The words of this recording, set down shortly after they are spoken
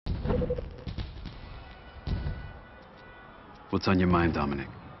What's on your mind, Dominic?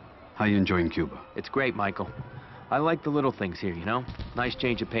 How you enjoying Cuba? It's great, Michael. I like the little things here, you know? Nice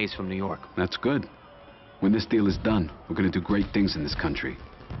change of pace from New York. That's good. When this deal is done, we're gonna do great things in this country.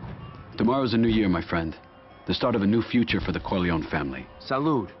 Tomorrow's a new year, my friend. The start of a new future for the Corleone family.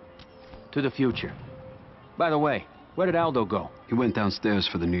 Salud. To the future. By the way, where did Aldo go? He went downstairs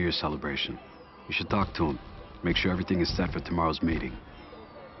for the New Year celebration. You should talk to him. Make sure everything is set for tomorrow's meeting.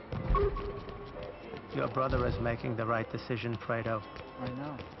 Your brother is making the right decision, Fredo. I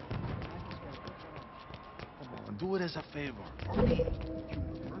know. Come on, do it as a favor for me.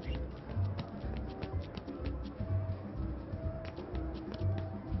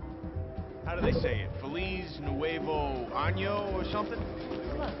 How do they say it? Feliz Nuevo Año or something?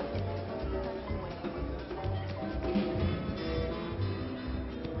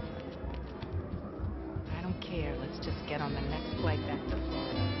 I don't care. Let's just get on the next flight back to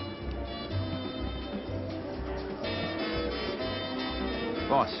Florida.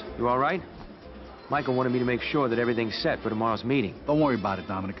 Boss, you all right? Michael wanted me to make sure that everything's set for tomorrow's meeting. Don't worry about it,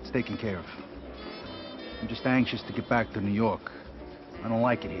 Dominic. It's taken care of. I'm just anxious to get back to New York. I don't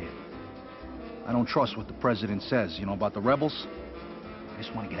like it here. I don't trust what the president says, you know, about the rebels. I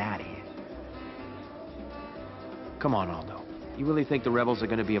just want to get out of here. Come on, Aldo. You really think the rebels are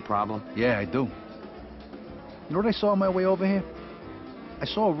going to be a problem? Yeah, I do. You know what I saw on my way over here? I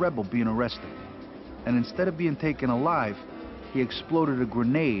saw a rebel being arrested. And instead of being taken alive, he exploded a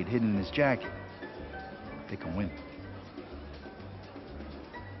grenade hidden in his jacket. They can win.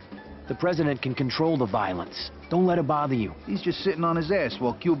 The president can control the violence. Don't let it bother you. He's just sitting on his ass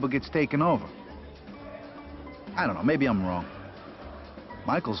while Cuba gets taken over. I don't know, maybe I'm wrong.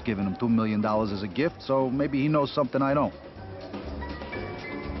 Michael's giving him $2 million as a gift, so maybe he knows something I don't.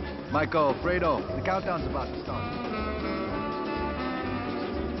 Michael, Fredo, the countdown's about to start.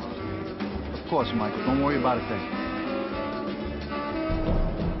 Of course, Michael, don't worry about a thing.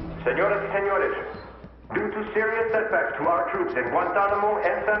 Señoras y señores, due to serious setbacks to our troops in Guantanamo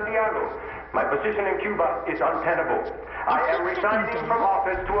and Santiago, my position in Cuba is untenable. I am resigning from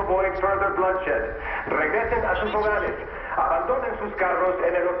office to avoid further bloodshed. Regresen a sus hogares. Abandonen sus carros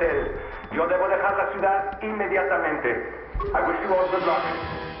en el hotel. Yo debo dejar la ciudad inmediatamente. I wish you all good luck.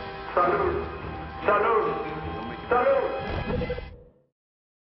 Salud. Salud. Salud.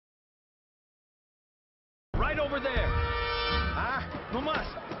 Right over there. Ah, no más.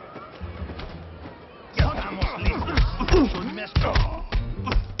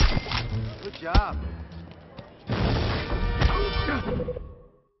 Good job.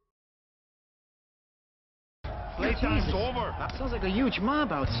 Playtime's over. Sounds like a huge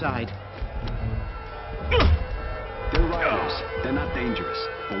mob outside. They're riders. They're not dangerous.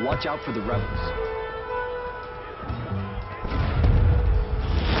 But watch out for the rebels.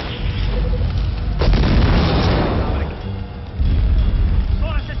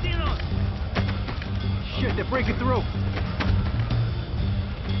 Shit, they're breaking through.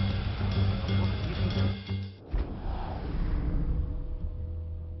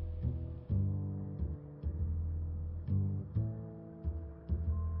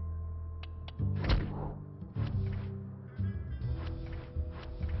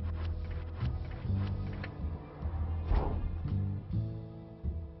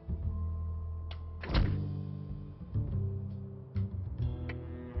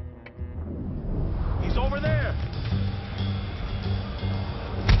 He's over there.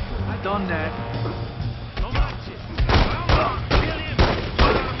 I done that. No manches. Vamos. Kill him.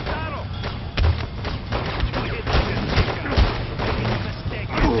 Cuidado. Making a mistake,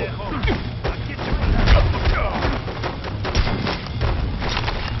 pendejo. I'll get you.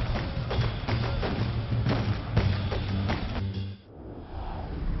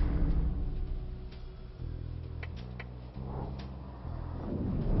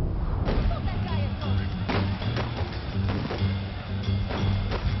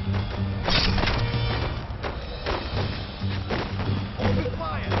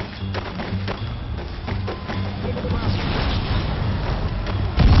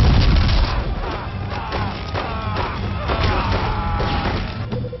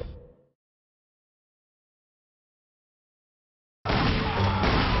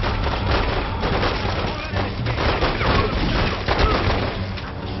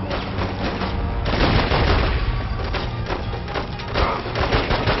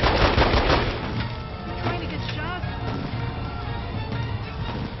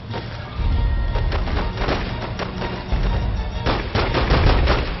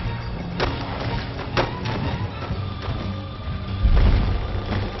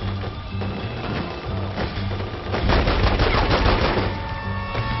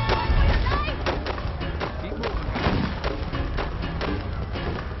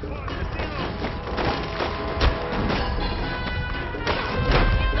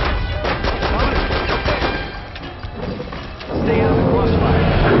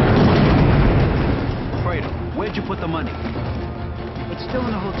 Where'd you put the money? It's still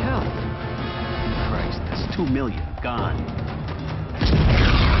in the hotel. Christ, that's $2 million gone.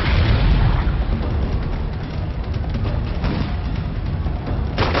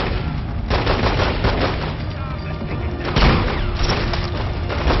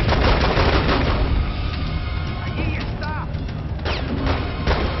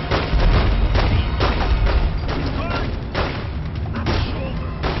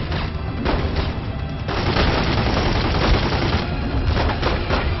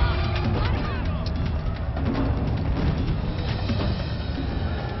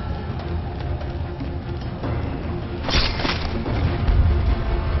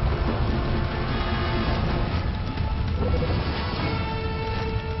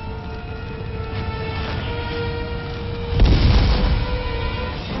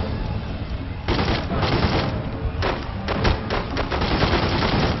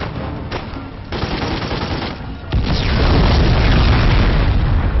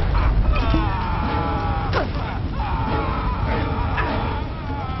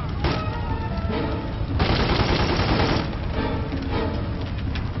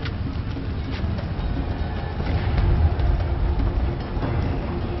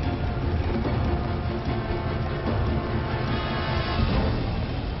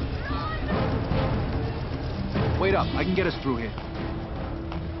 Wait up, I can get us through here.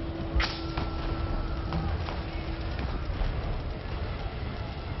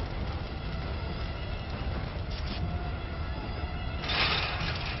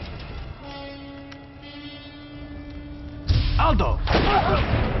 Aldo!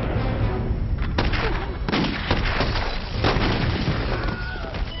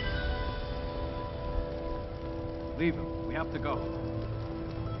 Leave him. We have to go.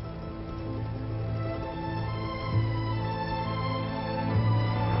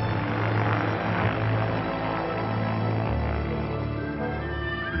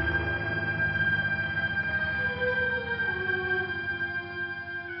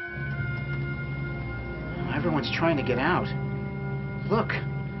 Everyone's trying to get out. Look,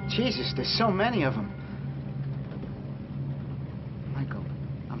 Jesus, there's so many of them. Michael,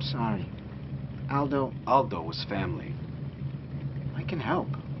 I'm sorry. Aldo was family. I can help.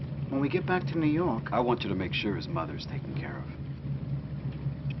 When we get back to New York... I want you to make sure his mother's taken care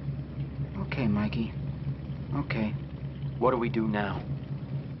of. Okay, Mikey. Okay. What do we do now?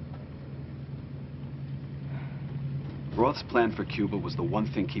 Roth's plan for Cuba was the one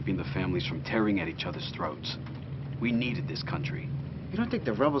thing keeping the families from tearing at each other's throats. We needed this country. You don't think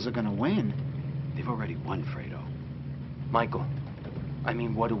the rebels are gonna win? They've already won, Fredo. Michael, I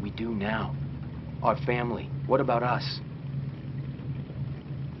mean, what do we do now? Our family, what about us?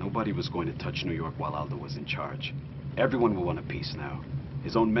 Nobody was going to touch New York while Aldo was in charge. Everyone will want a peace now.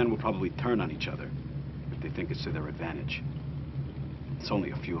 His own men will probably turn on each other if they think it's to their advantage. It's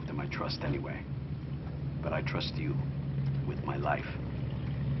only a few of them I trust anyway. But I trust you with my life.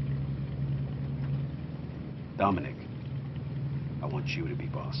 Dominic, I want you to be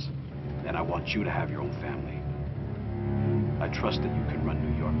boss. And I want you to have your own family. I trust that you can run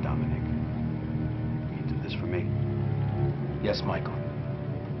New York, Dominic. Will you do this for me? Yes, Michael.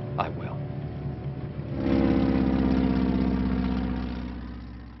 I will.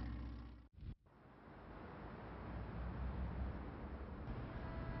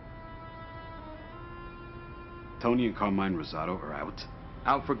 Tony and Carmine Rosado are out.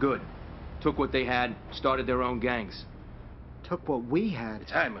 Out for good. Took what they had, started their own gangs. Took what we had.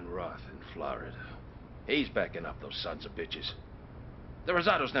 It's Hyman Roth in Florida. He's backing up those sons of bitches. The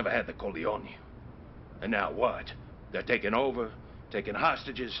Rosados never had the Corleone. And now what? They're taking over, taking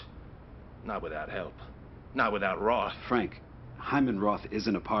hostages. Not without help. Not without Roth. Frank, Hyman Roth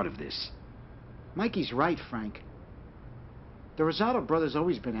isn't a part of this. Mikey's right, Frank. The Rosado brothers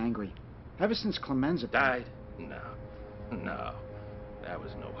always been angry. Ever since Clemenza Died? No. That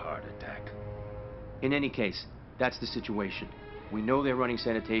was no heart attack. In any case, that's the situation. We know they're running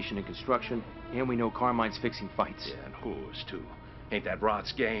sanitation and construction, and we know Carmine's fixing fights. Yeah, and whores, too. Ain't that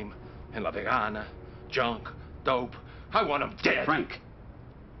Roth's game? And La Vegana, junk, dope. I want them dead. Frank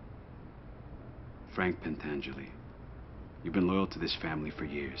Pentangeli. You've been loyal to this family for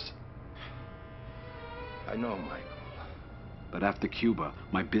years. I know, Michael. But after Cuba,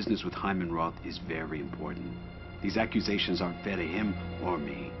 my business with Hyman Roth is very important. These accusations aren't fair to him or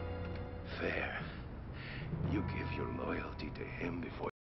me. Fair. You give your loyalty to him before